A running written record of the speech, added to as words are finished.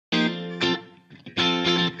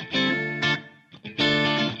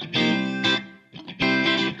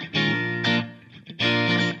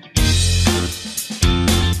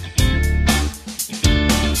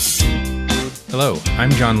Hello, I'm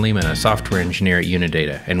John Lehman, a software engineer at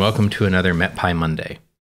Unidata, and welcome to another MetPy Monday.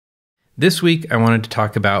 This week, I wanted to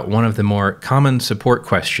talk about one of the more common support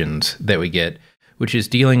questions that we get, which is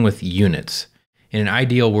dealing with units. In an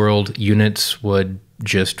ideal world, units would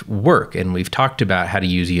just work, and we've talked about how to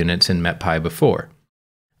use units in MetPy before.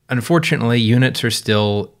 Unfortunately, units are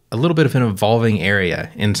still a little bit of an evolving area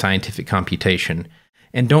in scientific computation,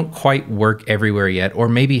 and don't quite work everywhere yet, or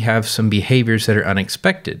maybe have some behaviors that are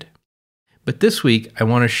unexpected. But this week, I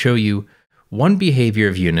want to show you one behavior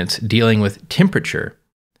of units dealing with temperature,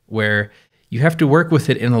 where you have to work with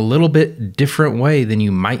it in a little bit different way than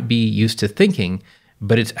you might be used to thinking,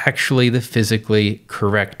 but it's actually the physically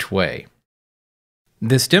correct way.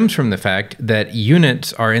 This stems from the fact that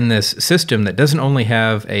units are in this system that doesn't only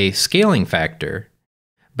have a scaling factor,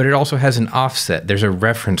 but it also has an offset. There's a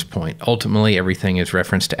reference point. Ultimately, everything is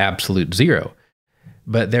referenced to absolute zero.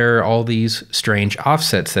 But there are all these strange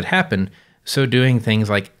offsets that happen, so doing things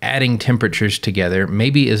like adding temperatures together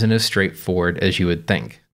maybe isn't as straightforward as you would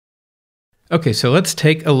think. Okay, so let's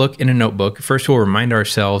take a look in a notebook. First, we'll remind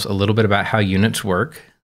ourselves a little bit about how units work.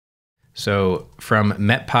 So from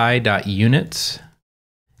metpy.units,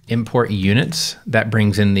 import units. That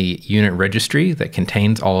brings in the unit registry that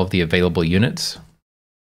contains all of the available units.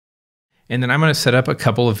 And then I'm going to set up a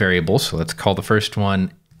couple of variables. So let's call the first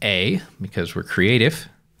one A, because we're creative.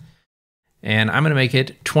 And I'm going to make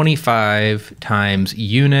it 25 times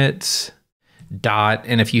units dot,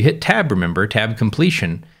 and if you hit tab, remember, tab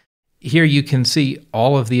completion, here you can see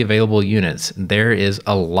all of the available units. There is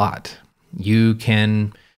a lot. You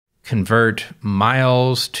can convert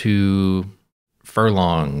miles to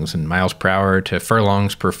furlongs and miles per hour to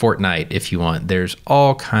furlongs per fortnight if you want. There's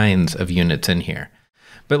all kinds of units in here.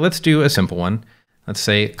 But let's do a simple one. Let's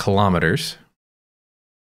say kilometers.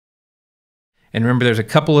 And remember, there's a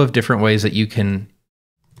couple of different ways that you can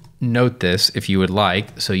note this if you would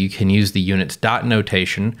like. So you can use the units dot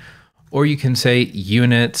notation, or you can say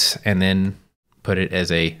units and then put it as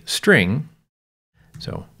a string.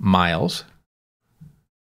 So miles.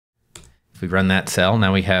 If we run that cell,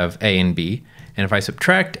 now we have A and B. And if I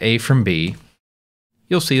subtract A from B,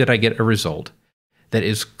 you'll see that I get a result that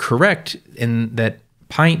is correct in that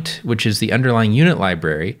Pint, which is the underlying unit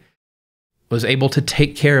library, was able to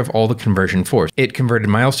take care of all the conversion for us. It converted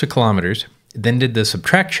miles to kilometers, then did the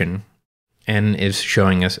subtraction, and is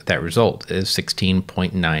showing us that result is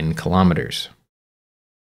 16.9 kilometers.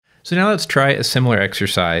 So now let's try a similar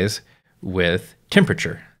exercise with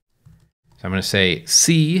temperature. So I'm going to say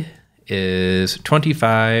C is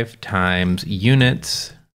 25 times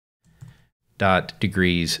units dot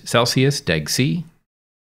degrees Celsius, deg C.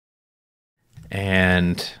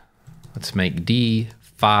 And let's make D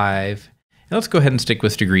 5. And let's go ahead and stick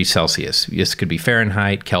with degrees Celsius. This could be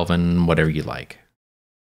Fahrenheit, Kelvin, whatever you like.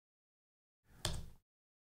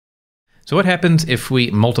 So what happens if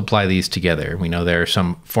we multiply these together? We know there are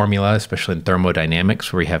some formula, especially in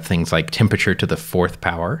thermodynamics, where we have things like temperature to the fourth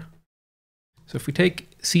power. So if we take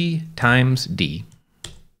C times D,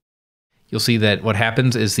 you'll see that what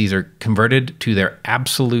happens is these are converted to their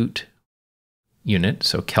absolute unit,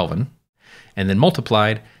 so Kelvin, and then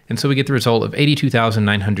multiplied, and so we get the result of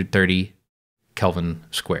 82,930 Kelvin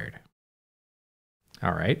squared.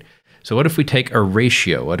 All right, so what if we take a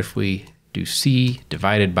ratio? What if we do C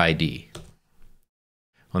divided by D?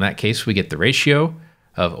 Well, in that case, we get the ratio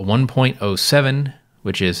of 1.07,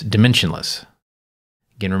 which is dimensionless.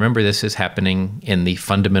 Again, remember, this is happening in the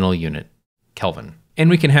fundamental unit, Kelvin. And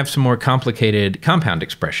we can have some more complicated compound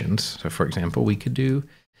expressions. So for example, we could do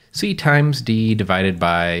C times D divided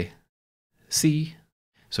by C.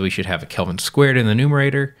 So we should have a Kelvin squared in the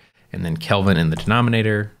numerator, and then Kelvin in the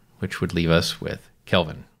denominator, which would leave us with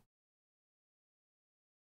Kelvin.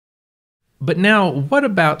 But now, what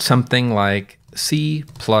about something like C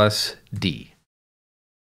plus D?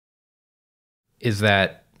 Is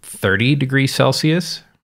that 30 degrees Celsius?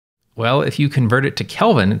 Well, if you convert it to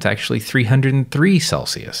Kelvin, it's actually 303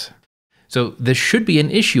 Celsius. So this should be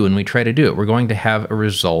an issue when we try to do it. We're going to have a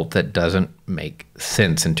result that doesn't make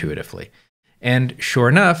sense intuitively. And sure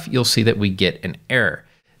enough, you'll see that we get an error.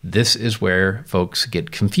 This is where folks get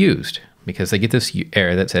confused, because they get this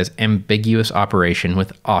error that says ambiguous operation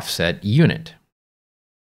with offset unit.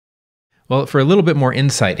 Well, for a little bit more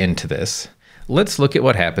insight into this, let's look at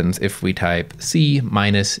what happens if we type C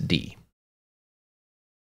minus D.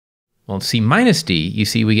 Well, C minus D, you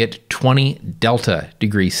see we get 20 delta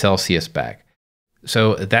degrees Celsius back.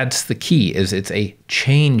 So that's the key, is it's a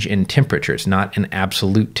change in temperature. It's not an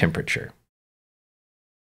absolute temperature.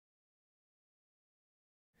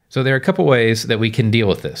 So there are a couple ways that we can deal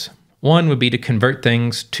with this. One would be to convert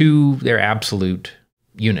things to their absolute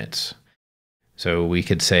units. So we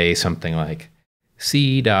could say something like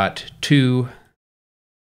C dot 2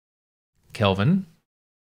 Kelvin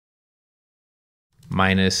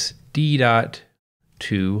minus D dot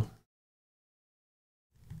 2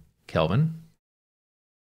 Kelvin.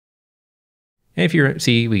 And if you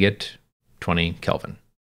see, we get 20 Kelvin.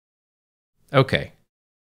 Okay.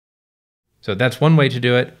 So that's one way to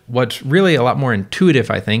do it. What's really a lot more intuitive,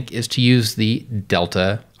 I think, is to use the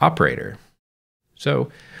delta operator.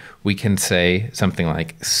 So we can say something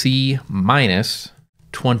like C minus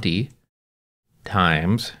 20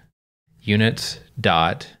 times units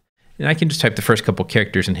dot, and I can just type the first couple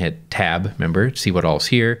characters and hit tab, remember, to see what all's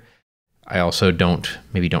here. I also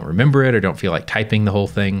maybe don't remember it or don't feel like typing the whole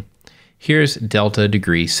thing. Here's delta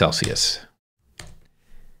degrees Celsius.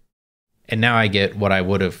 And now I get what I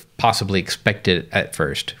would have possibly expected at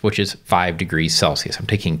first, which is 5 degrees Celsius. I'm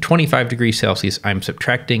taking 25 degrees Celsius, I'm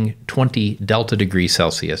subtracting 20 delta degrees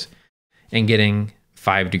Celsius, and getting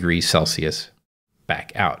 5 degrees Celsius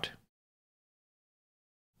back out.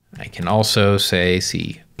 I can also say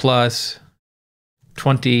C plus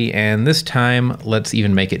 20, and this time let's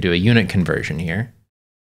even make it do a unit conversion here.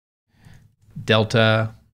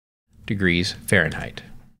 Delta degrees Fahrenheit.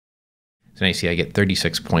 So now you see I get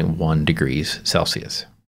 36.1 degrees Celsius.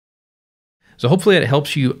 So hopefully it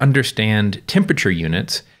helps you understand temperature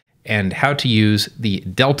units and how to use the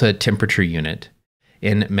delta temperature unit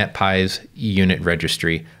in MetPy's unit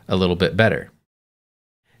registry a little bit better.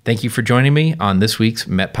 Thank you for joining me on this week's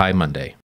MetPy Monday.